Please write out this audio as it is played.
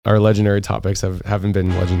our legendary topics haven't been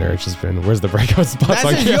legendary. It's just been, where's the breakout spots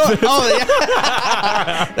on campus?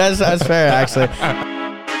 Yeah. That's fair, actually.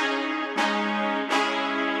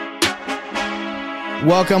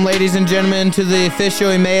 Welcome, ladies and gentlemen, to the official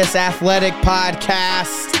Emmaus Athletic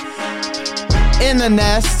Podcast. In the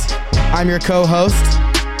Nest, I'm your co-host,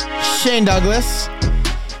 Shane Douglas.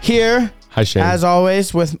 Here, hi, Shane. As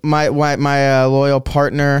always, with my loyal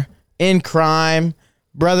partner in crime,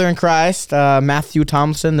 brother in Christ, Matthew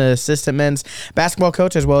Thompson, the assistant men's basketball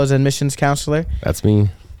coach as well as admissions counselor. That's me.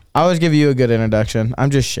 I always give you a good introduction. I'm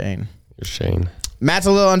just Shane. You're Shane. Matt's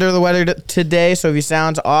a little under the weather today, so if he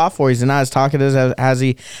sounds off or he's not as talkative as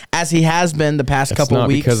he has been the past couple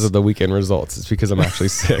weeks. It's not because of the weekend results. It's because I'm actually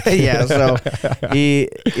sick.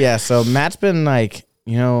 So Matt's been like,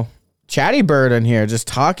 chatty bird in here, just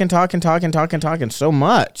talking so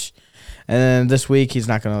much. And then this week he's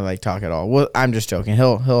not gonna talk at all. Well, I'm just joking.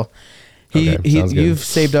 He's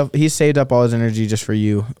saved up all his energy just for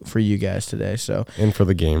you guys today. So and for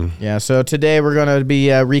the game. Yeah. So today we're gonna be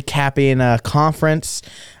recapping a conference.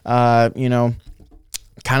 Kind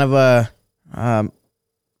of a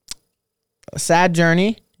sad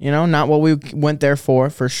journey. Not what we went there for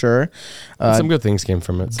sure. Some good things came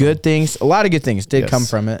from it. Good things. A lot of good things did come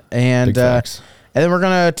from it. And and then we're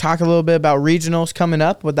going to talk a little bit about regionals coming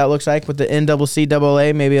up, what that looks like with the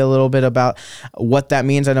NCCAA, maybe a little bit about what that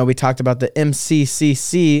means. I know we talked about the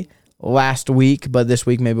NCCAA last week, but this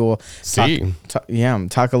week maybe we'll talk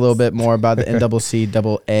a little bit more about the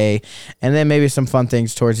NCCAA, and then maybe some fun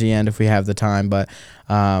things towards the end if we have the time. But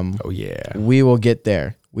we will get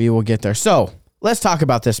there. So let's talk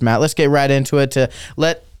about this, Matt. Let's get right into it to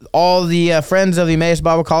let all the friends of the Emmaus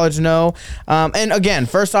Bible College know. And again,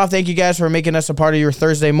 first off, thank you guys for making us a part of your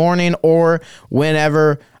Thursday morning or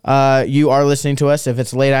whenever you are listening to us. If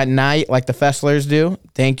it's late at night like the Fesslers do,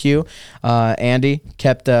 thank you. Andy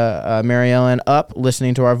kept Mary Ellen up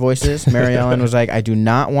listening to our voices. Mary Ellen was like, I do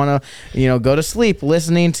not want to go to sleep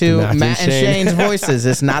listening to Matt and Shane's voices.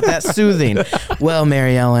 It's not that soothing. Well,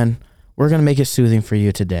 Mary Ellen, we're going to make it soothing for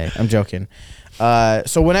you today. I'm joking.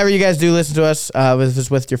 So whenever you guys do listen to us, if it's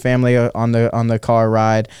with your family on the car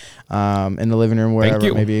ride, in the living room, wherever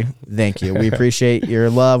it may be, thank you. We appreciate your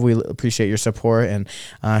love. We appreciate your support, and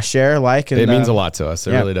share, like, and it means a lot to us.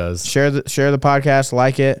 It really does. Share the podcast,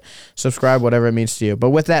 like it, subscribe, whatever it means to you. But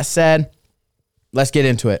with that said, let's get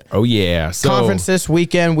into it. Oh, yeah. So, conference this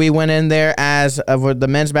weekend, we went in there as the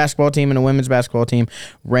men's basketball team and the women's basketball team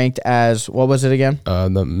ranked as, what was it again?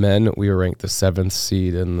 The men, we were ranked the 7th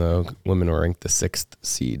seed, and the women were ranked the 6th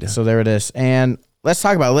seed. So there it is. And let's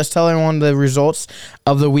talk about it. Let's tell everyone the results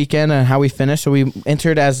of the weekend and how we finished. So we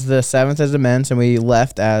entered as the 7th as the men's, and we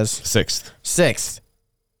left as 6th.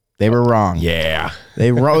 They were wrong. Yeah.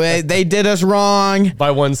 They did us wrong.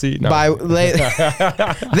 By 1 seed? No.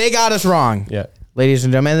 They got us wrong. Yeah. Ladies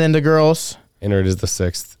and gentlemen, and then the girls entered as the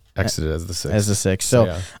 6th, exited as the 6th. As the 6th.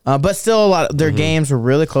 So, but still a lot. Their games were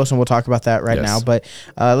really close, and we'll talk about that now. But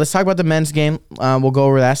let's talk about the men's game. We'll go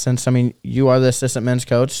over that since, you are the assistant men's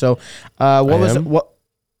coach. So, what?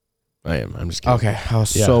 I am. I'm just kidding. Okay. I was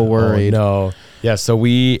so worried. Oh, no. Yeah, so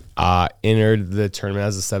we entered the tournament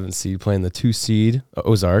as the 7th seed, playing the 2 seed,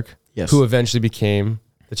 Ozark, who eventually became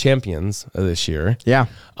the champions of this year. Yeah.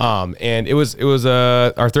 And it was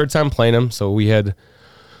our third time playing them, so we had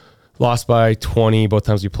lost by 20 both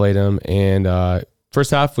times we played them, and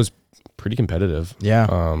first half was pretty competitive.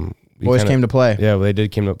 Yeah. Boys came to play. Yeah, they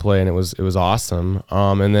did came to play, and it was awesome.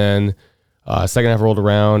 And then second half rolled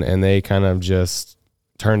around, and they kind of just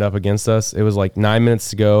turned up against us. It was like 9 minutes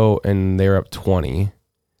to go, and they were up 20.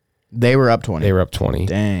 They were up 20.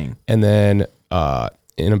 Dang. And then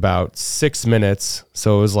in about 6 minutes,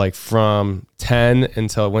 so it was like from 10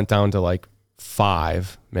 until it went down to like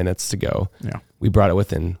 5 minutes to go. Yeah. We brought it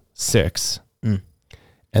within 6. And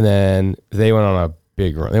then they went on a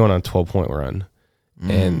big run. They went on a 12-point run.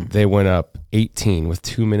 And they went up 18 with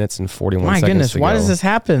 2 minutes and 41 seconds. My goodness, why does this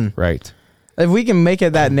happen? Right. If we can make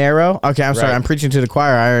it that narrow, okay, I'm sorry, I'm preaching to the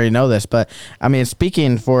choir. I already know this, but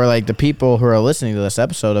speaking for the people who are listening to this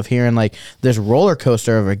episode, of hearing this roller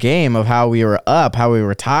coaster of a game of how we were up, how we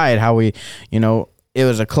were tied, how we, it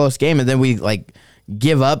was a close game, and then we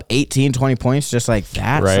give up 18, 20 points just like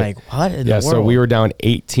that. Right. It's what in the world? So we were down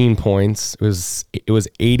 18 points. It was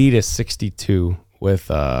 80-62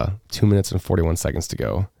 with 2 minutes and 41 seconds to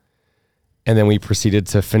go, and then we proceeded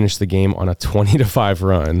to finish the game on a 20-5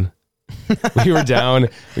 run. we were down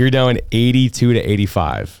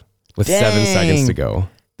 82-85 with 7 seconds to go.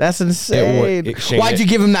 That's insane. Why'd you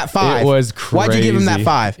give him that 5? It was crazy. Why'd you give him that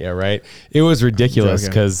 5? Yeah, right. It was ridiculous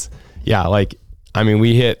because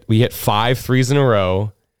we hit 5 threes in a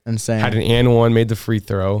row, insane. Had an and one, made the free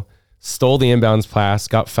throw, stole the inbounds pass,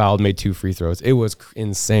 got fouled, made 2 free throws. It was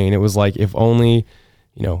insane. It was like, if only,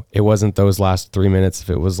 it wasn't those last 3 minutes, if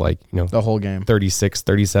it was like, the whole game, 36,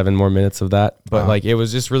 37 more minutes of that. But like, it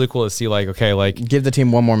was just really cool to see, like, okay, like, give the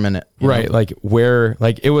team one more minute. Right. Like where,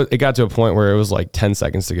 like it got to a point where it was like 10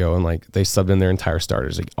 seconds to go and like they subbed in their entire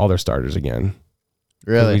starters, like all their starters again.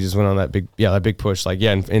 Really? We just went on that big push. Like,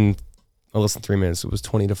 in less than 3 minutes, it was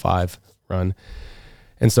 20-5 run.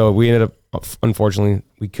 And so we ended up, unfortunately,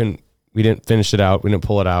 we didn't finish it out. We didn't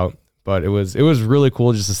pull it out, but it was really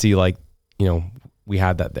cool just to see, like, we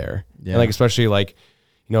had that there. Yeah. And like, especially like,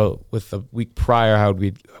 with the week prior, how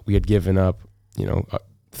we had given up,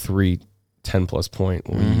 3 10-plus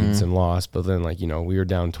point leads and lost, but then, like, we were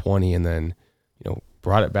down 20 and then,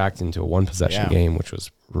 brought it back into a 1-possession game, which was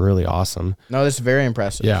really awesome. No, that's very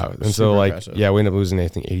impressive. Yeah. And so, like, impressive. We ended up losing, I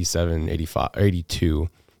think, 87, 85, 82.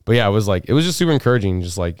 But yeah, it was just super encouraging.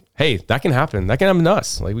 Just like, hey, that can happen. That can happen to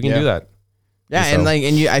us. Like, we can do that. Yeah,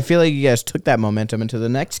 I feel like you guys took that momentum into the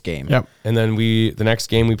next game. Yep. And then the next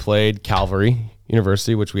game we played Calvary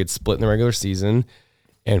University, which we had split in the regular season,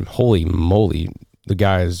 and holy moly, the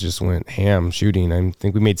guys just went ham shooting. I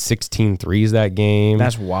think we made 16 threes that game.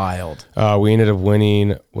 That's wild. We ended up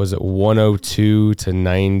winning, was it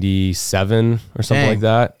 102-97 or something like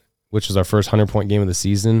that, which was our first 100-point game of the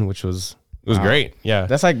season, which was great. Yeah.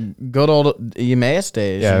 That's like good old Emmaus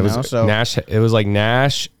days. Yeah, Nash. It was like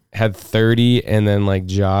Nash had 30, and then like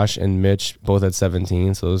Josh and Mitch both had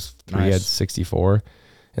 17. So those three had 64.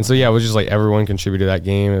 And so, yeah, it was just like everyone contributed to that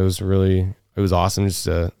game. It was awesome just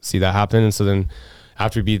to see that happen. And so then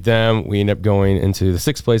after we beat them, we ended up going into the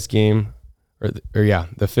 6th place game,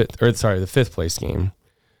 the fifth place game.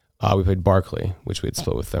 We played Barclay, which we had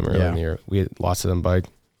split with them earlier in the year. We had lost to them by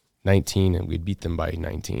 19, and we beat them by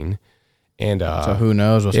 19. And so who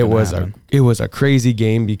knows what's going to happen. It was a crazy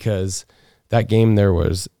game because that game there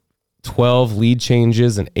was 12 lead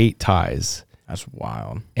changes and 8 ties. That's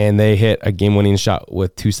wild. And they hit a game-winning shot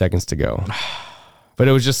with 2 seconds to go. But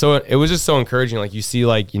it was just so encouraging. Like, you see,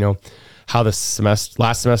 like, how the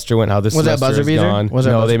last semester went, how this semester has gone.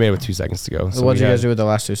 They made it with 2 seconds to go. So what did you guys do with the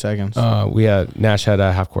last 2 seconds? Nash had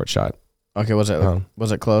a half-court shot. Okay, was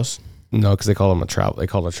it close? No, because they called him a traveler. They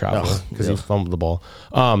called him a traveler because he fumbled the ball.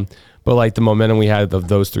 But like the momentum we had of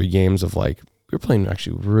those 3 games of like, we were playing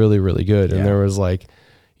actually really, really good. And there was like,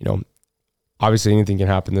 obviously anything can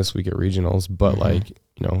happen this week at regionals, but like,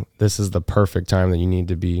 this is the perfect time that you need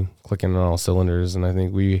to be clicking on all cylinders. And I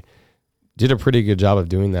think we did a pretty good job of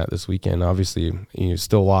doing that this weekend. Obviously, you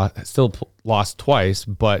still lost twice,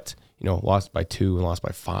 but lost by 2 and lost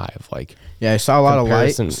by 5. Like, I saw a lot of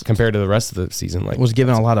light compared to the rest of the season. Like, was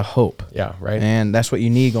given a lot of hope. Yeah, right. And that's what you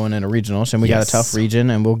need going into regionals. And we got a tough region,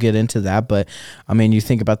 and we'll get into that. But I mean, you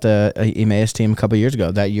think about the Emmaus team a couple of years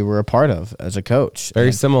ago that you were a part of as a coach.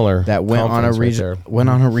 Very similar. That went on a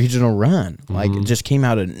regional run. Like, it just came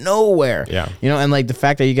out of nowhere. Yeah. And like the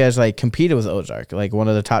fact that you guys like competed with Ozark, like one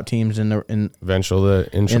of the top teams in eventual the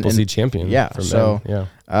NCCAA champion. Yeah. From so them.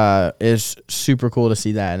 is super cool to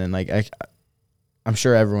see that. And like I'm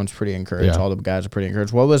sure everyone's pretty encouraged. Yeah. All the guys are pretty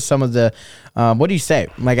encouraged. What was some of the what do you say,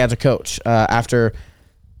 like, as a coach, after,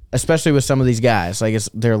 especially with some of these guys, like it's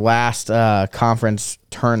their last conference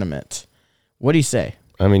tournament? What do you say?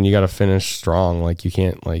 I mean, you got to finish strong. Like, you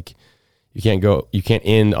can't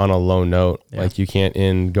end on a low note. Yeah. Like, you can't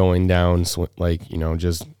end going down,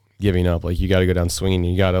 just giving up. Like, you got to go down swinging.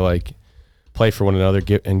 You got to like play for one another,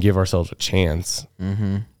 give ourselves a chance.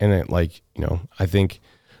 Mm-hmm. And it, like, I think,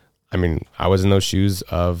 I mean, I was in those shoes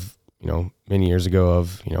of, many years ago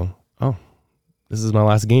of, oh, this is my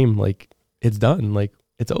last game. Like, it's done. Like,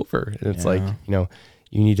 it's over. And it's like, you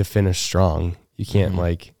need to finish strong. You can't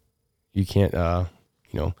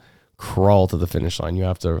crawl to the finish line. You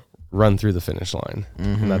have to run through the finish line.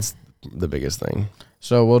 Mm-hmm. And that's the biggest thing.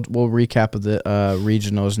 So we'll recap of the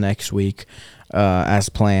regionals next week as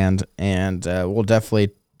planned, and we'll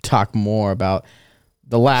definitely talk more about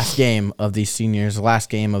the last game of these seniors, the last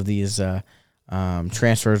game of these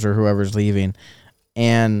transfers or whoever's leaving,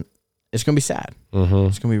 and it's going to be sad. Mm-hmm.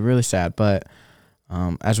 It's going to be really sad, but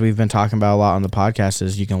as we've been talking about a lot on the podcast,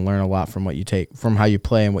 is you can learn a lot from what you take, from how you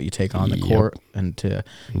play and what you take on the court, and to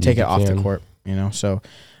take it off the court, so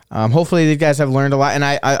hopefully these guys have learned a lot, and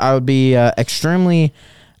I would be extremely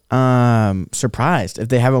surprised if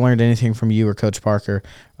they haven't learned anything from you or Coach Parker.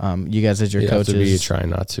 You guys as your coaches, have to be trying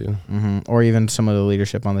not to, or even some of the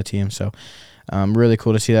leadership on the team. So Really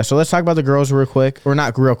cool to see that. So let's talk about the girls real quick, or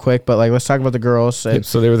not real quick, but like let's talk about the girls. And,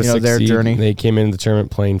 so they were the sixth their seed. journey. They came into the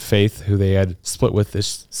tournament playing Faith, who they had split with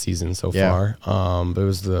this season so far. But it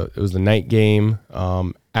was the night game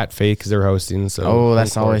at Faith because they were hosting. So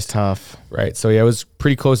that's always tough, right? So yeah, it was a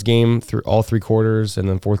pretty close game through all 3 quarters, and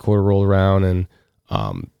then fourth quarter rolled around, and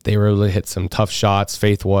they were able to hit some tough shots.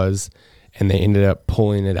 Faith was, and they ended up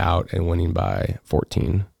pulling it out and winning by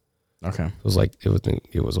 14. Okay. It was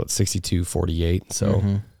what, 62-48.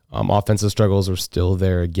 So offensive struggles were still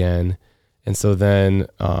there again. And so then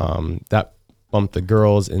that bumped the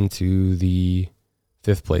girls into the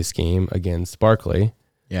 5th place game against Barclay.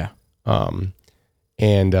 Yeah. Again,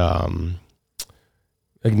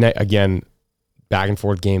 back and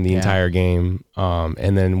forth game the entire game.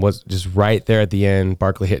 And then was just right there at the end.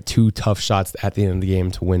 Barclay hit 2 tough shots at the end of the game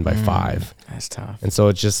to win by 5. That's tough. And so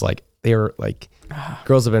it's just like they were like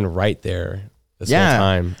girls have been right there this whole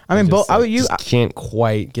time. I mean, both can't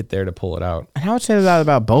quite get there to pull it out. And I would say that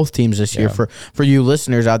about both teams this year for you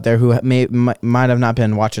listeners out there who might have not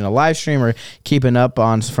been watching a live stream or keeping up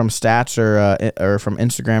on from stats or from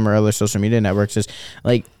Instagram or other social media networks. Is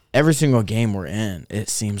like every single game we're in, it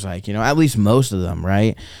seems like, at least most of them,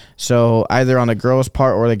 right? So either on the girls'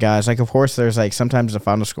 part or the guys, like, of course, there's like sometimes the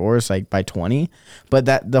final score is like by 20, but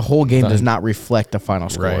that the whole game does not reflect the final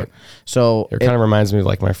score. Right. So it kind of reminds me of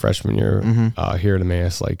like my freshman year here at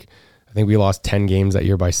Emmaus. Like, I think we lost 10 games that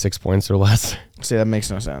year by 6 points or less. See, that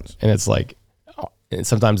makes no sense. And it's like,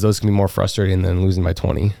 sometimes those can be more frustrating than losing by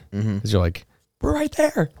 20 because you're like, we're right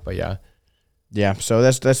there. But yeah. Yeah, so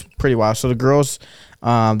that's pretty wild. So the girls,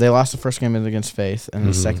 they lost the first game against Faith, and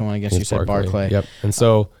the second one against, you said, Barclay. Yep. And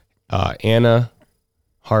so Anna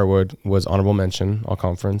Harwood was honorable mention all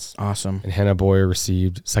conference. Awesome. And Hannah Boyer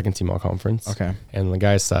received second team all conference. Okay. And on the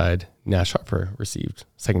guys' side, Nash Harper received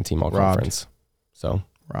second team all conference. So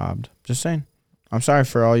robbed. Just saying. I'm sorry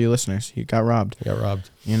for all you listeners. You got robbed. You got robbed.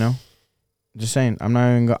 Just saying. I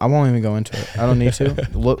won't even go into it. I don't need to.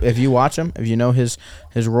 Look, if you watch him, if you know his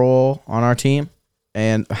role on our team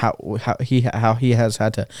and how he has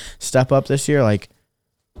had to step up this year, like,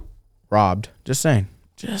 robbed. Just saying.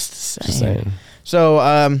 Just saying.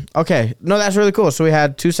 So, okay. No, that's really cool. So we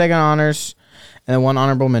had 2 second honors and then 1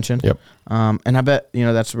 honorable mention. Yep. And I bet,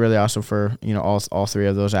 that's really awesome for, all 3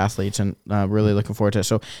 of those athletes, and really looking forward to it.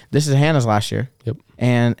 So this is Hannah's last year. Yep.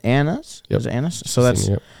 And Anna's? Yep. Was it Anna's? So that's...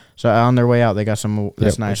 So on their way out, they got some.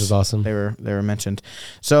 That's nice. Which is awesome. They were mentioned.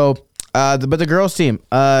 So, but the girls team,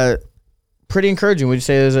 pretty encouraging. Would you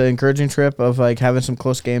say it was an encouraging trip of like having some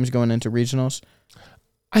close games going into regionals?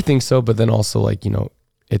 I think so, but then also like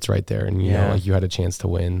it's right there, and you know like you had a chance to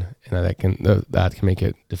win, and that can make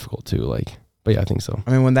it difficult too. Like, but yeah, I think so.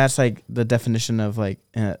 I mean, when that's like the definition of like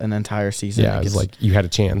an entire season, it's like you had a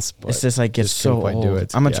chance. But it's just like it's so old. Do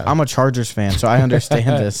it. I'm a Chargers fan, so I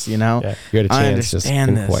understand this. Yeah, you had a chance. I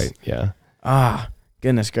understand just this. Quite.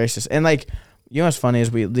 Goodness gracious. And like, what's funny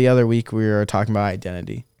is the other week we were talking about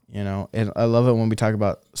identity. And I love it when we talk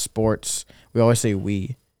about sports. We always say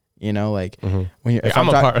we. Like when if I'm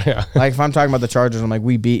talking about the Chargers, I'm like,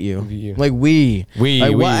 we beat you. Like we.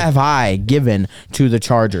 What have I given to the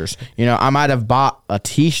Chargers? I might have bought a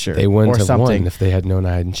T-shirt. They wouldn't or have something. won if they had known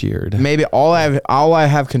I hadn't cheered. Maybe all I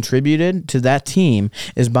have contributed to that team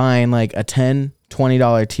is buying like a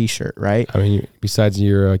 $10-$20 T-shirt, right? I mean, besides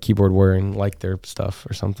your keyboard wearing like their stuff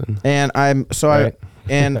or something. And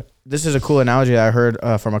and this is a cool analogy that I heard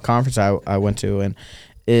from a conference I went to, and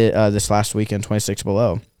this last weekend, 26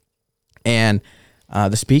 Below. And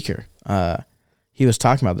the speaker, he was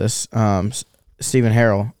talking about this, Stephen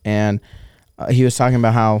Harrell, and he was talking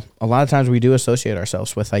about how a lot of times we do associate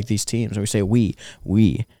ourselves with like these teams, and we say we,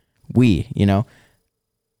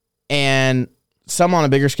 and some on a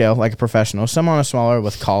bigger scale, like a professional, some on a smaller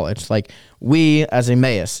with college, like we as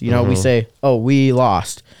Emmaus, we say, oh, we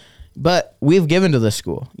lost. But we've given to this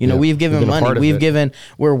school. We've given money.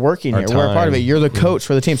 We're working here. We're a part of it. You're the coach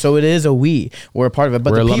for the team. So it is a we. We're a part of it.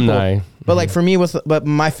 But we're the alumni. People, but like for me, but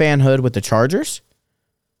my fanhood with the Chargers,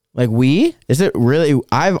 like is it really?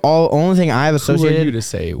 Only thing I've associated. Who are you to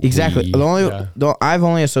say exactly? We? I've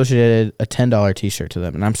only associated a $10 T-shirt to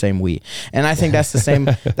them, and I'm saying we. And I think that's the same.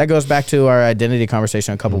 That goes back to our identity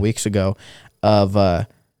conversation a couple weeks ago, of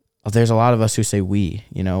there's a lot of us who say we,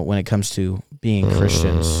 when it comes to being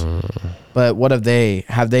Christians. But what have they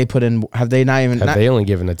put in? Have they only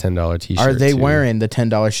given a $10 T-shirt? Are they wearing the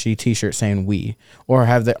 $10 T-shirt saying we, or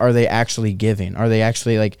are they actually giving? Are they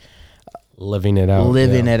actually like living it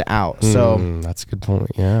out? So that's a good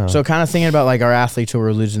point. Yeah. So kind of thinking about like our athletes who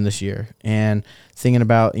we're losing this year, and thinking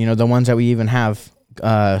about the ones that we even have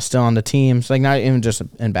still on the teams, like not even just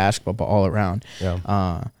in basketball, but all around.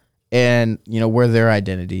 Yeah. and where their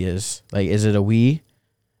identity is. Like, is it a we?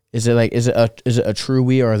 Is it a true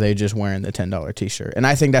we, or are they just wearing the $10 t-shirt? And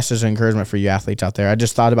I think that's just an encouragement for you athletes out there. I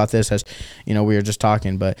just thought about this as, we were just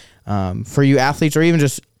talking, but for you athletes, or even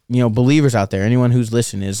just, believers out there, anyone who's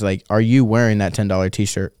listening, is like, are you wearing that $10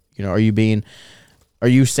 t-shirt? Are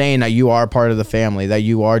you saying that you are part of the family, that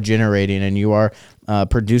you are generating and you are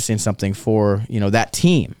producing something for, that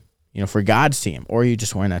team, for God's team, or are you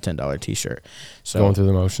just wearing that $10 t-shirt? So going through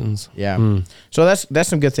the motions. Yeah. So that's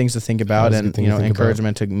some good things to think about, and,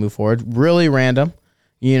 encouragement to move forward. Really random,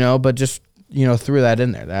 but just, threw that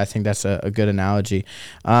in there. I think that's a good analogy.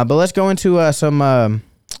 But let's go into some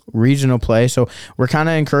regional play. So we're kind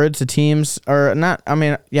of encouraged. The teams are not,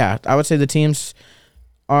 I would say the teams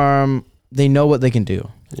they know what they can do.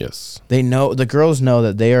 Yes. They know, the girls know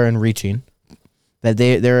that they are in reaching, that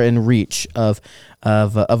they're in reach of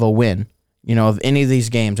a win, of any of these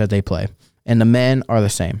games that they play. And the men are the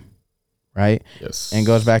same, right? Yes. And it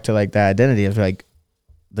goes back to like the identity of like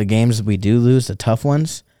the games that we do lose, the tough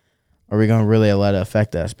ones, are we going to really let it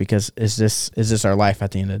affect us? Because is this our life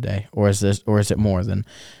at the end of the day? Or is it more than,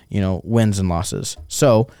 wins and losses?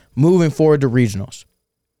 So moving forward to regionals.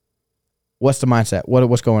 What's the mindset?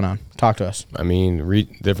 What's going on? Talk to us.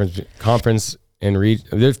 Difference conference and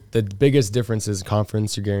the biggest difference is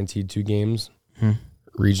conference. You're guaranteed 2 games.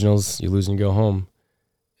 Regionals, you lose and you go home.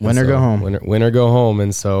 Win or go home. Win or go home.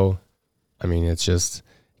 And so, it's just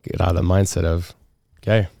get out of the mindset of,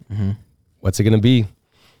 okay, what's it going to be?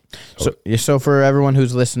 So for everyone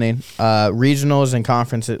who's listening, regionals and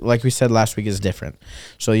conference, like we said last week, is different.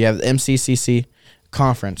 So you have the MCCC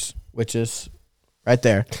conference, which is right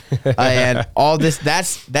there, and all this.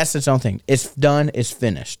 That's its own thing. It's done. It's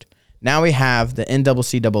finished. Now we have the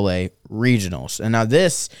NCCAA regionals, and now the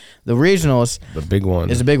regionals, the big one,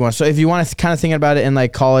 is a big one. So if you want to kind of think about it in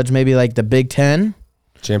like college, maybe like the Big Ten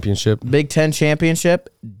championship,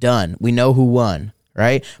 done. We know who won,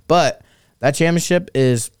 right? But that championship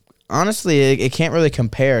is honestly, it can't really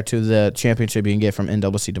compare to the championship you can get from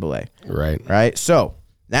NCCAA, right? So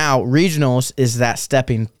now regionals is that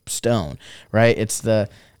stepping stone, right? It's the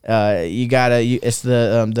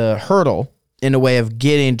the hurdle in a way of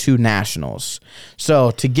getting to nationals.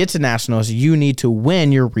 So to get to nationals, you need to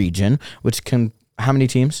win your region, which can, how many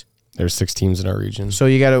teams? There's 6 teams in our region. So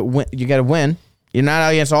you gotta win. You're not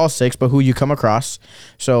out against all 6, but who you come across.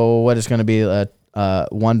 So what is going to be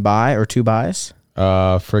 1 bye or 2 byes?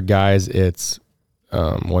 For guys, it's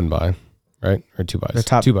 1 bye, right? Or 2 byes. The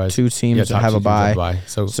top 2 byes. 2 teams have a bye.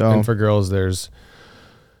 So and for girls, there's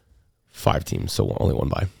 5 teams, so only 1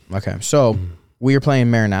 bye. Okay, so we are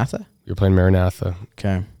playing Maranatha. You're playing Maranatha.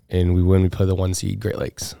 Okay. And we play the 1 seed Great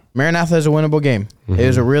Lakes. Maranatha is a winnable game. It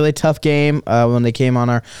was a really tough game when they came on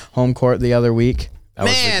our home court the other week.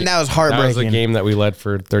 That was heartbreaking. That was a game that we led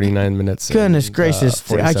for 39 minutes. Goodness gracious.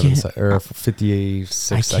 56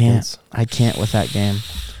 seconds. I can't with that game.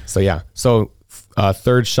 So, yeah. So,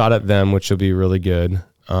 third shot at them, which will be really good.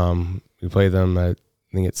 We play them at,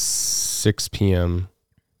 I think it's 6 p.m.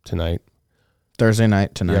 tonight. Thursday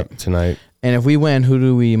night tonight. Yep, tonight. And if we win, who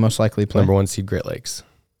do we most likely play? Number 1 seed Great Lakes.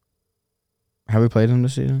 Have we played them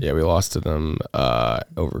this season? Yeah, we lost to them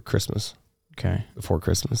over Christmas. Okay. Before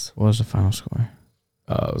Christmas. What was the final score?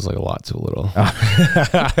 It was like a lot to a little.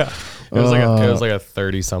 It was like a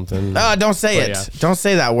 30 something. Oh, don't say it. Yeah. Don't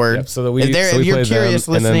say that word. Yep, if you're curious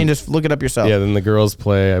listening, just look it up yourself. Yeah, then the girls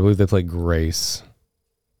play, I believe they play Grace.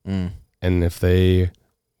 And if they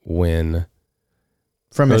win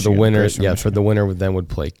from Michigan, the winner, for the winner then would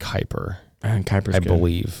play Kuiper. And Kuiper's good.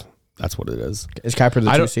 Believe. That's what it is. Is Kuiper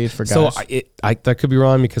the 2 seed for guys? So that could be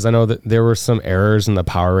wrong, because I know that there were some errors in the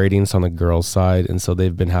power ratings on the girls' side, and so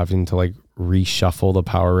they've been having to like reshuffle the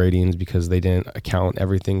power ratings because they didn't account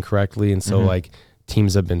everything correctly, and so like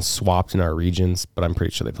teams have been swapped in our regions, but I'm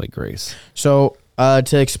pretty sure they play Grace. So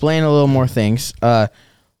to explain a little more things,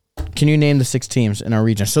 can you name the 6 teams in our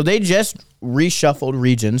region? So they just reshuffled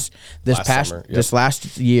regions this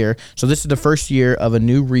last year. So this is the first year of a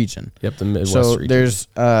new region. Yep, the Midwest region. There's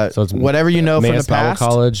it's whatever you know from the past. Bible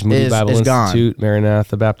College, Moody Bible Institute, gone.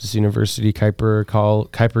 Maranatha Baptist University,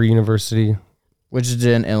 Kuiper University. Which is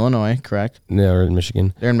in Illinois, correct? No, they're in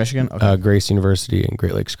Michigan. They're in Michigan? Okay. Grace University and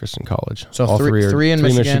Great Lakes Christian College. So all three in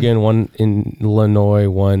Michigan. 1 in Illinois,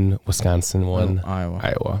 1 Wisconsin, 1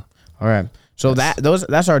 Iowa. All right. So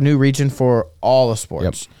that's our new region for all the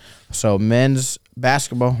sports. Yep. So men's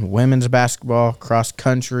basketball, women's basketball, cross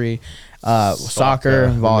country, soccer,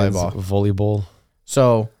 volleyball.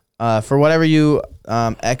 So for whatever you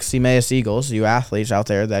ex-Emmaus Eagles, you athletes out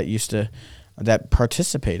there that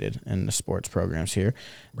participated in the sports programs here,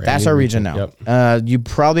 that's our region now. Yep. You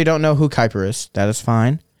probably don't know who Kuiper is. That is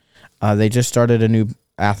fine. They just started a new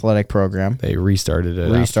athletic program. They restarted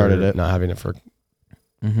it. Not having it for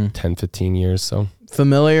 10, 15 years. So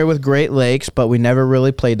familiar with Great Lakes, but we never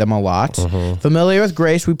really played them a lot. Familiar with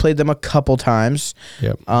Grace, we played them a couple times.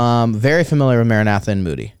 Yep. Very familiar with Maranatha and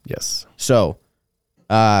Moody. Yes. So,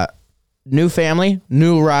 new family,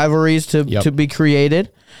 new rivalries to be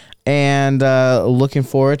created, and looking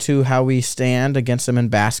forward to how we stand against them in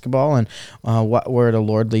basketball and where the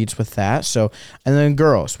Lord leads with that. So, and then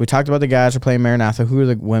girls, we talked about the guys who are playing Maranatha. Who are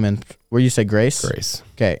the women? Where you say Grace? Grace.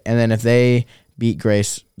 Okay, and then if they beat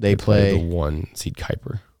Grace, they play the 1 seed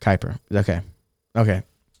Kuiper. Okay.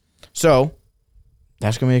 So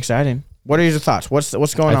that's gonna be exciting. What are your thoughts?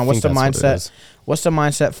 What's going on? What's the mindset? What's the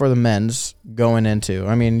mindset for the men's going into?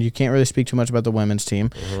 I mean, you can't really speak too much about the women's team,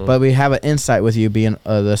 but we have an insight with you being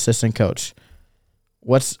the assistant coach.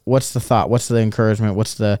 What's the thought? What's the encouragement?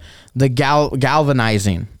 What's the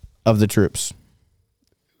galvanizing of the troops?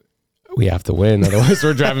 We have to win, otherwise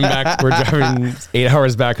we're driving back. We're driving 8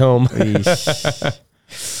 hours back home.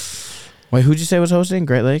 Wait, who'd you say was hosting?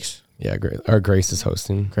 Great Lakes? Yeah, Our Grace is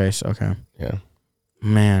hosting. Grace, okay. Yeah.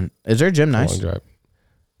 Man, is their gym nice? Long drive.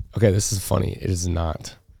 Okay, this is funny. It is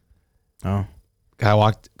not. Oh.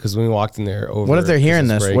 Because when we walked in there over. What if they're hearing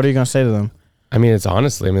this? Break, what are you going to say to them? I mean, it's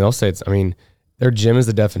honestly, they'll say their gym is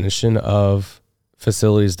the definition of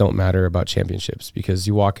facilities don't matter about championships, because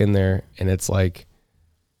you walk in there and it's like,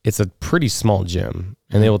 it's a pretty small gym,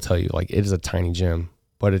 and they will tell you like it is a tiny gym,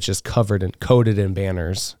 but it's just covered and coated in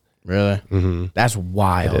banners. Really? Mm-hmm. That's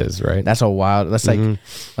wild. It is, right? That's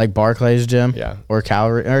like Barclays gym. Yeah. Or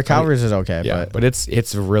Calvary. Or Calvary's is okay. Yeah, but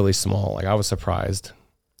it's really small. Like I was surprised.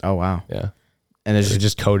 Oh wow. Yeah. And it's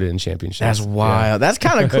just coated in championships. That's wild. Yeah. That's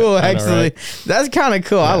kind of cool, actually. know, right? That's kind of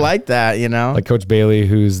cool. Yeah. I like that. Like Coach Bailey,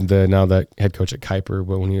 who's now the head coach at Kuiper,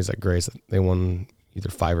 but when he was at Grace, they won either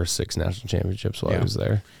 5 or 6 national championships while he was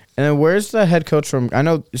there. And then where's the head coach from? I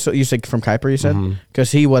know. So you said from Kuiper, you said,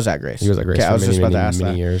 because he was at Grace. He was at Grace. Okay, I was just about to ask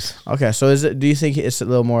many that. Years. Okay, so do you think it's a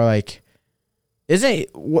little more like?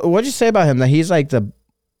 What'd you say about him? That he's like the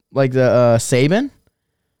Saban?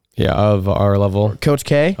 Yeah, of our level, Coach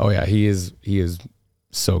K. Oh yeah, he is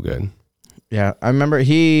so good. Yeah, I remember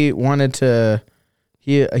he wanted to.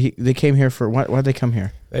 They came here for what? Why'd they come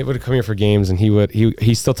here? They would come here for games, and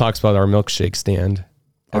he still talks about our milkshake stand.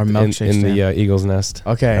 Our milkshake stand in the Eagle's Nest.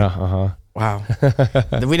 Okay. Wow.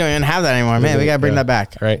 We don't even have that anymore, man. We gotta bring that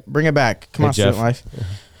back. Right. Bring it back. Come on, Jeff. Student Life.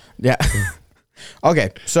 Yeah.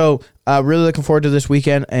 Okay, so really looking forward to this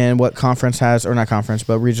weekend and what conference has, or not conference,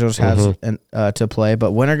 but regionals has to play.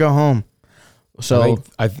 But win or go home. So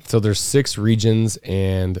so there's 6 regions,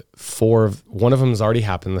 and 1 of them has already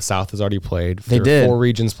happened. The South has already played. There are 4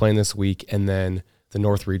 regions playing this week, and then the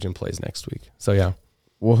North region plays next week. So yeah.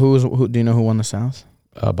 Well, who do you know who won the South?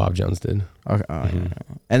 Bob Jones did. Okay. Yeah.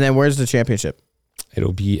 And then where's the championship?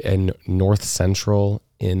 It'll be in North Central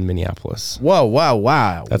in Minneapolis. Whoa,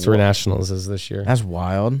 wow. That's where Nationals is this year. That's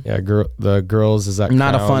wild. Yeah, the girls is at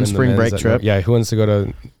not Crown, a fun spring break trip. Yeah, who wants to go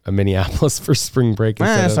to Minneapolis for spring break?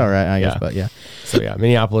 That's all right, I guess, but yeah. So yeah,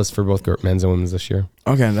 Minneapolis for both men's and women's this year.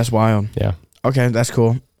 Okay, that's wild. Yeah. Okay, that's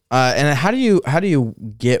cool. And how do you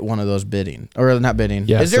get one of those bidding, or not bidding?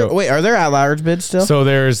 Yeah. Are there at-large bids still?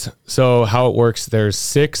 So how it works? There's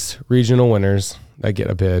 6 regional winners that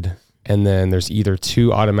get a bid, and then there's either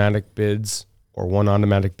 2 automatic bids or 1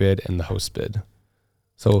 automatic bid and the host bid.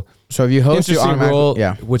 So if you host,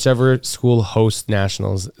 whichever school hosts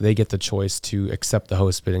nationals, they get the choice to accept the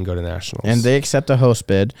host bid and go to nationals. And they accept the host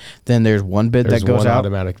bid. Then there's one bid that goes out.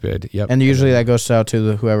 Automatic bid. Yep. And usually that goes out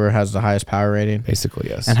to whoever has the highest power rating. Basically,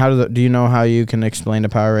 yes. And do you know how you can explain the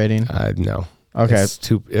power rating? No. Okay.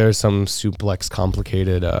 There's some suplex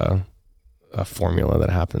complicated formula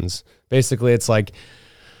that happens. Basically, it's like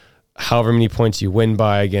however many points you win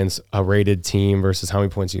by against a rated team versus how many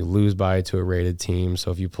points you lose by to a rated team.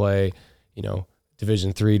 So if you play,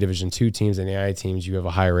 Division 3, Division 2 teams and AI teams, you have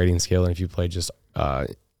a higher rating scale. And if you play just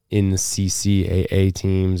NCCAA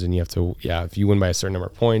teams, and you have to, if you win by a certain number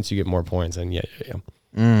of points, you get more points. And you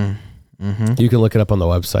can look it up on the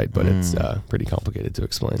website, but it's pretty complicated to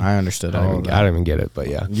explain. I understood. I don't even get it, but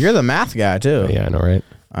yeah. You're the math guy too. Yeah, I know, right?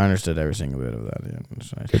 I understood every single bit of that. Yeah,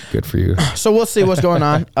 good for you. So we'll see what's going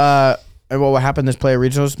on. And what will happen this play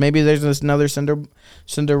regionals? Maybe there's another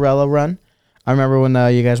Cinderella run. I remember when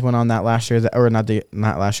you guys went on that last year,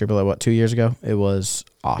 not last year, but 2 years ago? It was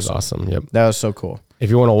awesome. It was awesome. Yep. That was so cool. If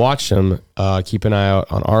you want to watch them, keep an eye out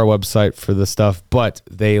on our website for the stuff. But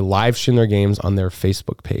they live stream their games on their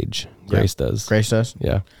Facebook page. Grace does. Grace does.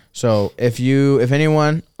 Yeah. So if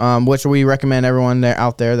anyone, which we recommend everyone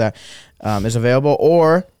out there that is available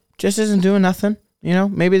or just isn't doing nothing,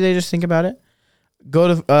 maybe they just think about it.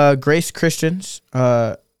 go to Grace Christian's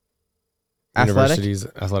University's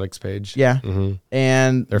athletics page. Yeah. Mm-hmm.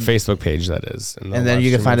 And their Facebook page, that is. And then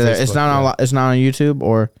you can find it there. It's not on YouTube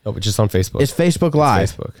or? No, but just on Facebook. It's Facebook Live.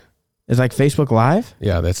 It's Facebook. It's like Facebook Live?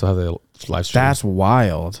 Yeah, that's how they live stream. That's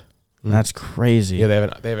wild. Mm. That's crazy. Yeah, they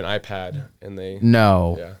have an iPad and they.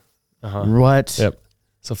 No. Yeah. Uh-huh. What? Yep.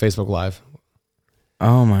 So Facebook Live.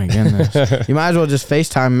 Oh my goodness. You might as well just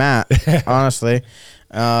FaceTime Matt, honestly.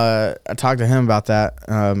 I talked to him about that,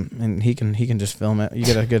 and he can just film it. You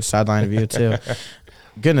get a good sideline view too.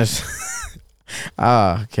 Goodness.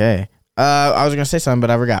 Okay. I was gonna say something, but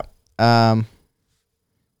I forgot.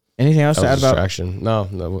 Anything else to add about? Distraction.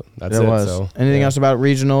 No, that's it. So, anything else about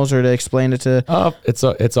regionals or to explain it to?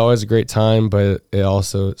 It's always a great time, but it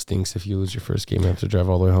also stinks if you lose your first game and have to drive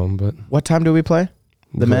all the way home. But what time do we play?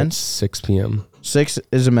 The men's? 6 p.m. 6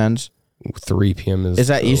 is the men's. 3 p.m. is. Is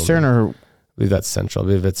that Eastern or? I believe that's Central. I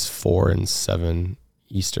believe it's 4 and 7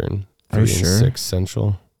 Eastern. 3 Are you and sure? 6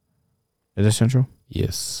 Central. Is it Central?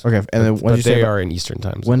 Yes. Okay, and then what did you say? They are in Eastern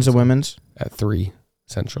time. When's the women's? At 3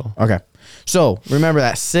 Central. Okay, so remember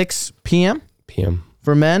that 6 p.m.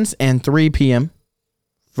 for men's and 3 p.m.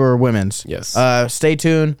 for women's. Yes. Stay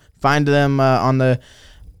tuned. Find them on the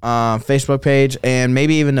Facebook page, and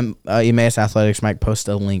maybe even Emmaus Athletics might post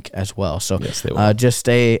a link as well. So yes, they will. Just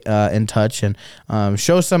stay in touch and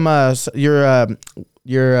show some the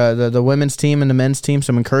women's team and the men's team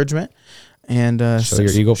some encouragement and show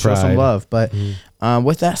your Eagle pride. Show some love. But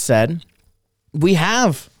with that said, we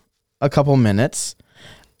have a couple minutes.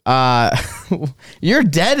 You're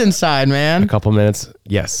dead inside, man. A couple minutes.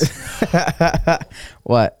 Yes.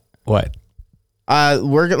 What?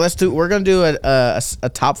 We're gonna do a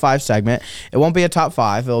top 5 segment. It won't be a top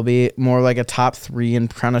 5. It'll be more like a top 3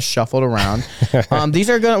 and kind of shuffled around.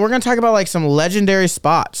 We're gonna talk about like some legendary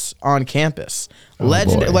spots on campus.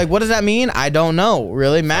 Like what does that mean? I don't know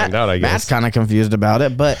really. Matt's kind of confused about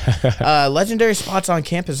it, but legendary spots on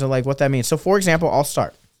campus are like what that means. So for example, I'll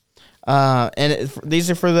start.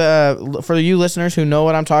 These are for you listeners who know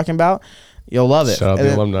what I'm talking about. You'll love it. Shout out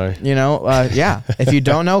the alumni. You know, yeah. If you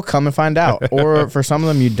don't know, come and find out. Or for some of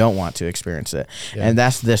them, you don't want to experience it. Yeah. And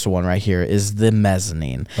that's this one right here is the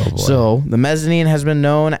mezzanine. Oh boy. So the mezzanine has been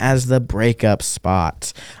known as the breakup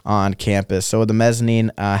spot on campus. So the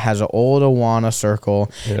mezzanine has an old Awana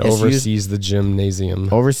circle. It oversees the gymnasium.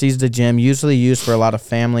 Oversees the gym, usually used for a lot of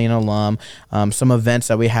family and alum. Some events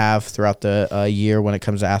that we have throughout the year when it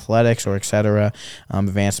comes to athletics or et cetera.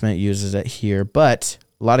 Advancement uses it here. But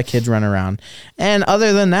a lot of kids run around. And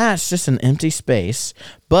other than that, it's just an empty space.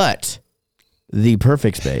 But the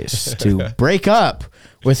perfect space to break up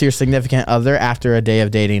with your significant other after a day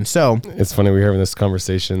of dating. So it's funny, we were having this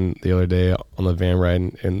conversation the other day on the van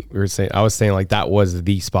ride, and I was saying like that was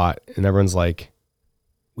the spot, and everyone's like,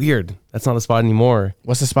 weird, that's not the spot anymore.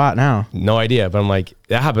 What's the spot now? No idea. But I'm like,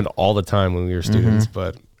 that happened all the time when we were students.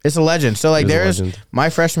 But it's a legend. So like there's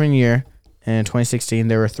my freshman year. In 2016,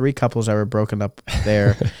 there were 3 couples that were broken up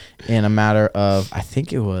there in a matter of, I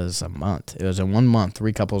think it was a month. It was in 1 month,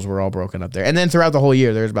 3 couples were all broken up there. And then throughout the whole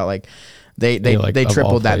year, there's about like, they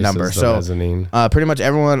tripled that number. So pretty much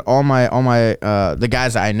everyone, all my the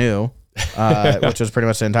guys that I knew, which was pretty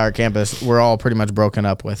much the entire campus, were all pretty much broken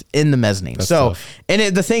up with in the mezzanine. That's tough.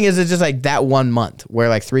 And the thing is, it's just like that 1 month where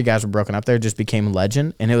like 3 guys were broken up there just became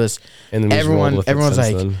legend. And it was everyone's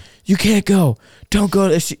like, then. You can't go. Don't go.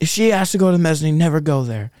 If she has to go to the mezzanine, never go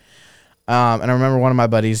there. And I remember one of my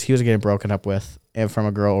buddies, he was getting broken up with from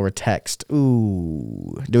a girl over text.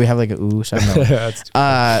 Ooh. Do we have like a ooh sound? No.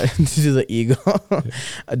 To do the eagle.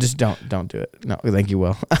 Just don't do it. No, thank you,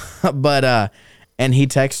 Will. But and he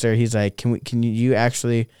texted her. He's like, can you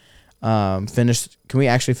actually finish? Can we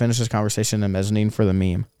actually finish this conversation in the mezzanine for the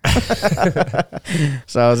meme?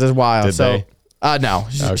 So it was just wild. Did they? No,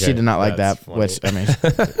 she did not like that, funny. Which, I mean,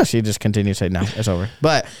 she just continued to say, no, it's over.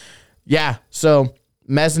 But, yeah, so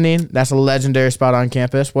mezzanine, that's a legendary spot on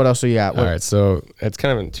campus. What else do you got? All right, so it's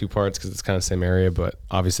kind of in 2 parts because it's kind of the same area, but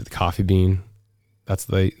obviously the Coffee Bean, that's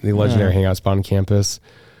the legendary hangout spot on campus.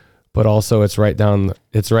 But also it's right down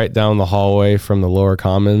the hallway from the lower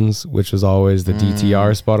commons, which was always the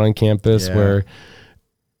DTR spot on campus where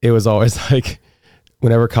it was always like...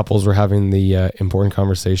 Whenever couples were having the important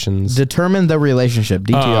conversations, determine the relationship.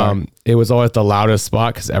 DTR. It was always the loudest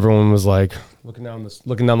spot because everyone was like looking down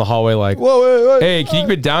the hallway, like, "Whoa, hey, can you keep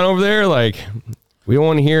it down over there?" Like, we don't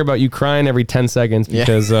want to hear about you crying every 10 seconds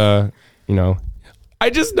because, I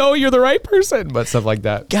just know you're the right person, but stuff like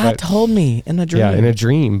that. God told me in a dream. Yeah, in a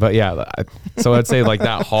dream. But yeah, so I'd say like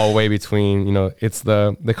that hallway between, it's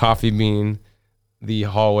the Coffee Bean, the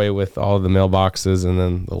hallway with all the mailboxes and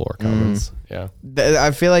then the lower commons. Yeah.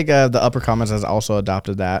 I feel like the upper commons has also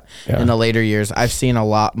adopted that in the later years. I've seen a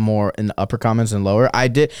lot more in the upper commons than lower.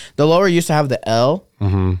 The lower used to have the L,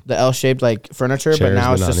 the L shaped like furniture, but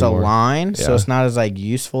now it's just anymore. A line. Yeah. So it's not as like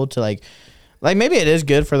useful to like maybe it is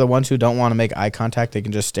good for the ones who don't want to make eye contact. They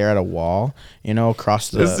can just stare at a wall, across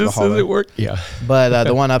the hallway. Does it work? Yeah. But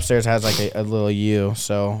the one upstairs has like a little U.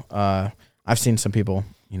 So I've seen some people,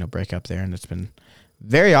 break up there, and it's been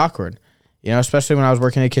very awkward. Especially when I was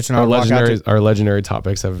working in the kitchen. Our legendary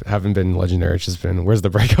topics haven't been legendary. It's just been, where's the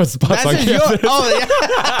breakout spots on campus?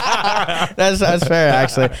 Yeah. that's fair,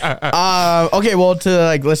 actually. Okay, well,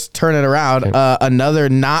 let's turn it around. Another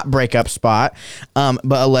not breakup spot, but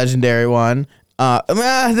a legendary one.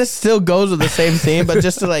 This still goes with the same theme, but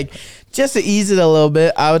just to ease it a little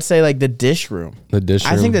bit, I would say the dish room.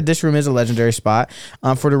 I think the dish room is a legendary spot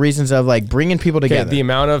for the reasons of bringing people together. The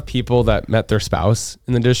amount of people that met their spouse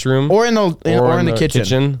in the dish room or in the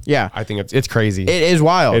kitchen. Yeah, I think it's crazy. It is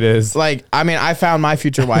wild. It is. I found my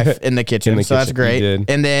future wife in the kitchen, so that's great.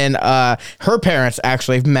 And then her parents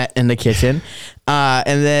actually met in the kitchen.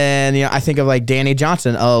 And then, I think of Danny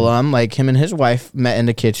Johnson, alum, him and his wife met in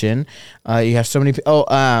the kitchen. You have so many people.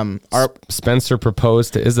 Spencer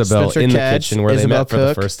proposed to Isabel in the kitchen where Isabel they met for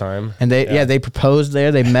the first time. And they proposed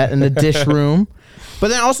there. They met in the dish room. But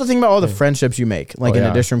then also think about all the friendships you make, in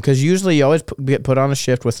the dish room, because usually you always get put on a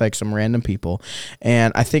shift with some random people.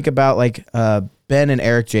 And I think about Ben and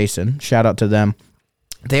Eric Jason. Shout out to them.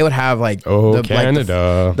 They would have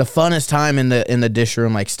Canada. The funnest time in the dish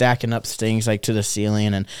room, stacking up things to the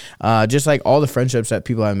ceiling, and just all the friendships that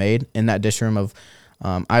people have made in that dish room of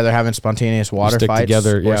either having spontaneous water fights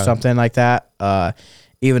together, or something like that.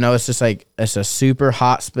 Even though it's just it's a super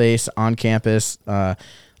hot space on campus,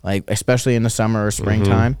 especially in the summer or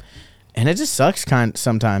springtime, and it just sucks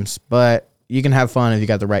sometimes. But you can have fun if you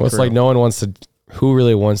got the right. Well, it's no one wants to. Who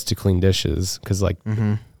really wants to clean dishes? Because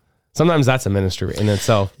sometimes that's a ministry in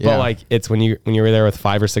itself. Yeah. But it's when you're there with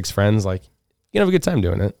 5 or 6 friends, you can have a good time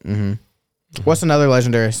doing it. What's another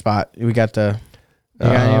legendary spot? We got well,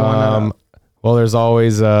 there's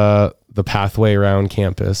always the pathway around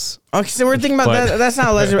campus. Okay, so we're thinking about that. That's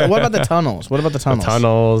not legendary. What about the tunnels? The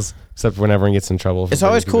tunnels, except when everyone gets in trouble. It's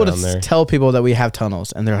always cool to tell people that we have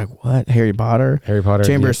tunnels, and they're like, "What? Harry Potter?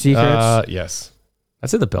 Chamber of Secrets?" Yes. I'd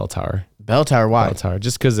say the bell tower. Bell tower, why? Bell tower,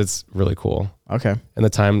 just because it's really cool. Okay. And the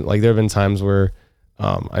time, there have been times where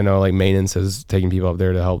I know maintenance has taken people up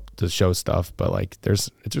there to help to show stuff, but it's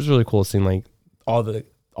just really cool seeing all the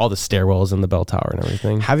stairwells in the bell tower and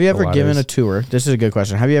everything. Have you ever given a tour? This is a good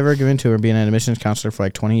question. Have you ever given a tour, being an admissions counselor for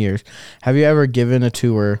 20 years? Have you ever given a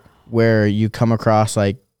tour where you come across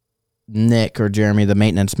Nick or Jeremy, the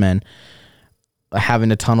maintenance men, having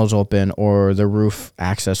the tunnels open or the roof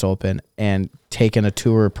access open and taking a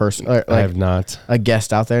tour person? I have not. A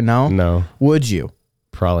guest out there? No? Would you?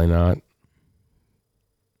 Probably not.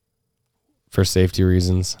 For safety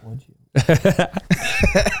reasons. Would you?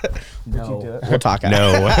 No. We'll talk after.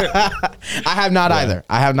 No. I have not either.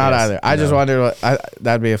 I just wondered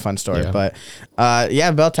that'd be a fun story. Yeah. But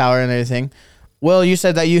bell tower and everything. Will, you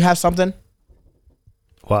said that you have something?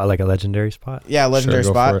 Well, a legendary spot? Yeah, legendary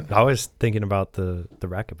spot. I was thinking about the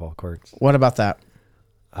racquetball courts. What about that?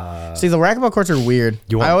 See, the racquetball courts are weird.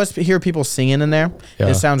 I always hear people singing in there. Yeah.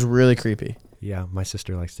 It sounds really creepy. Yeah, my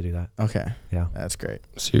sister likes to do that. Okay. Yeah. That's great.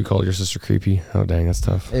 So you called your sister creepy? Oh, dang, that's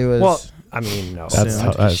tough. It was... Well, I mean, no.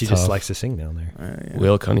 She just likes to sing down there. Yeah.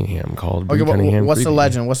 Will Cunningham called Cunningham what's creepy. The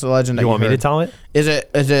legend? What's the legend that you want me to tell it? Is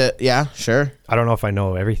it... Yeah, sure. I don't know if I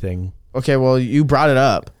know everything. Okay, well, you brought it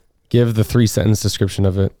up. Give the 3-sentence description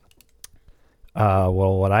of it.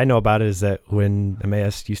 Well, what I know about it is that when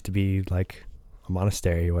Emmaus used to be a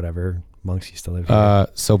monastery or whatever, monks used to live here.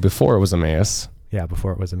 So before it was Emmaus. Yeah,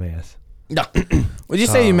 before it was Emmaus. No. Would you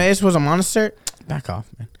say Emmaus was a monastery? Back off,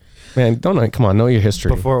 man. Man, come on, know your history.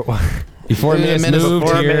 Before Emmaus moved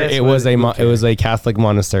here, it was a Catholic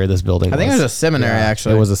monastery. This building. I think it was a seminary.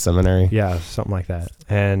 Actually, it was a seminary. Yeah, something like that.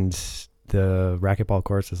 And the racquetball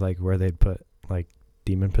courts is where they'd put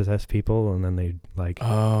demon possessed people, and then they'd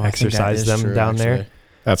exorcise them down there.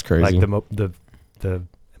 That's crazy. The monk.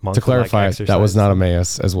 To clarify, that was not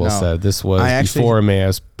Emmaus, as Will said. This was before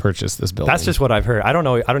Emmaus purchased this building. That's just what I've heard. I don't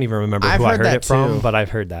know. I don't even remember who I heard it from, but I've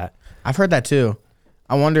heard that. I've heard that too.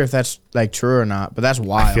 I wonder if that's true or not, but that's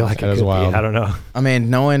wild. I feel like it is wild. I don't know. I mean,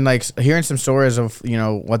 knowing hearing some stories of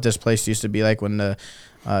what this place used to be like when it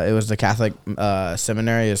was the Catholic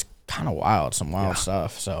seminary is kind of wild. Some wild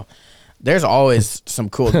stuff. So there's always some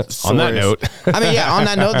cool stories. On that note. I mean, on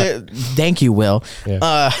that note, thank you, Will.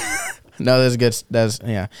 Yeah. No, that's good.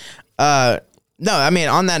 No, I mean,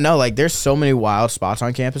 on that note, like, there's so many wild spots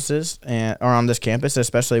on campuses or on this campus,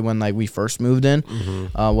 especially when, like, we first moved in,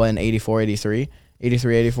 when 84,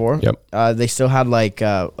 84. Yep. They still had,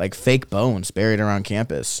 like fake bones buried around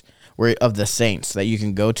campus of the saints that you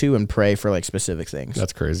can go to and pray for, like, specific things.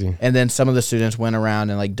 That's crazy. And then some of the students went around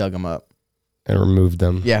and, like, dug them up. And removed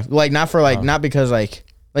them. Yeah, like, not for, like, not because, like,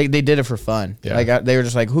 they did it for fun. Yeah. Like, they were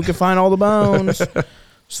just like, who can find all the bones?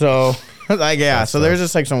 So... like, yeah, that's so there's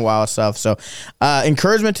just like some wild stuff. So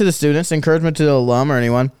encouragement to the students, encouragement to the alum or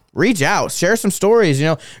anyone, reach out, share some stories,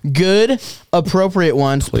 good, appropriate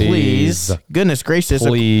ones, please. Goodness gracious.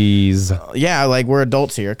 Please. Yeah, like, we're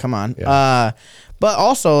adults here. Come on. Yeah. But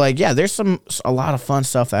also, like, yeah, there's a lot of fun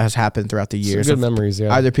stuff that has happened throughout the years. Some good memories,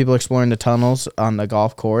 yeah. Either people exploring the tunnels on the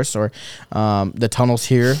golf course or the tunnels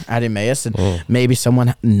here at Emmaus. And maybe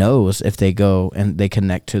someone knows if they go and they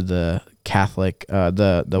connect to the Catholic,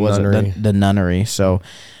 the nunnery. So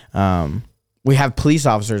we have police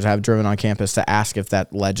officers that have driven on campus to ask if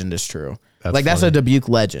that legend is true. That's a Dubuque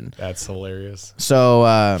legend. That's hilarious.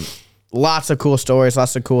 So lots of cool stories,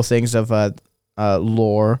 lots of cool things of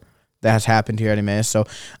lore that has happened here at Emmaus. So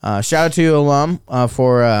shout out to you, alum,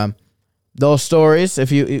 for those stories.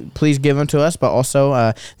 If you please give them to us, but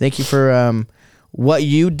also thank you for what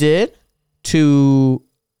you did to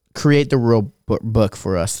create the rule book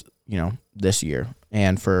for us, this year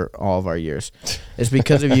and for all of our years. It's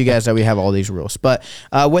because of you guys that we have all these rules. But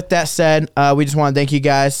with that said, we just want to thank you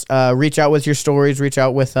guys. Reach out with your stories. Reach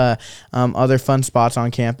out with other fun spots on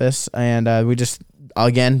campus. And we just,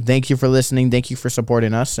 again, thank you for listening. Thank you for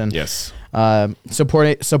supporting us. And yes,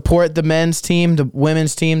 support the men's team, the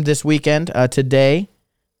women's team this weekend, today,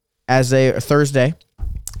 Thursday,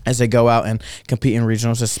 as they go out and compete in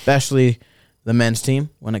regionals, especially the men's team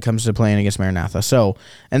when it comes to playing against Maranatha. So,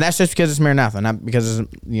 and that's just because it's Maranatha, not because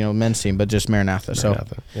it's men's team, but just Maranatha. So,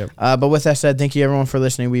 yep. But with that said, thank you everyone for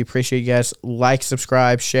listening. We appreciate you guys. Like,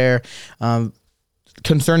 subscribe, share.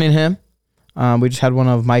 Concerning him, we just had one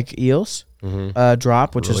of Mike Eels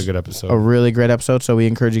drop, which is good episode. A really great episode. So we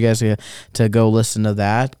encourage you guys to go listen to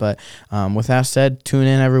that. But with that said, tune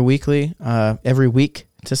in every week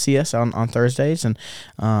to see us on Thursdays. And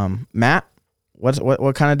Matt,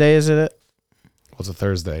 what kind of day is it? Well, it's a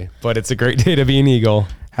Thursday, but it's a great day to be an Eagle.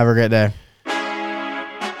 Have a great day.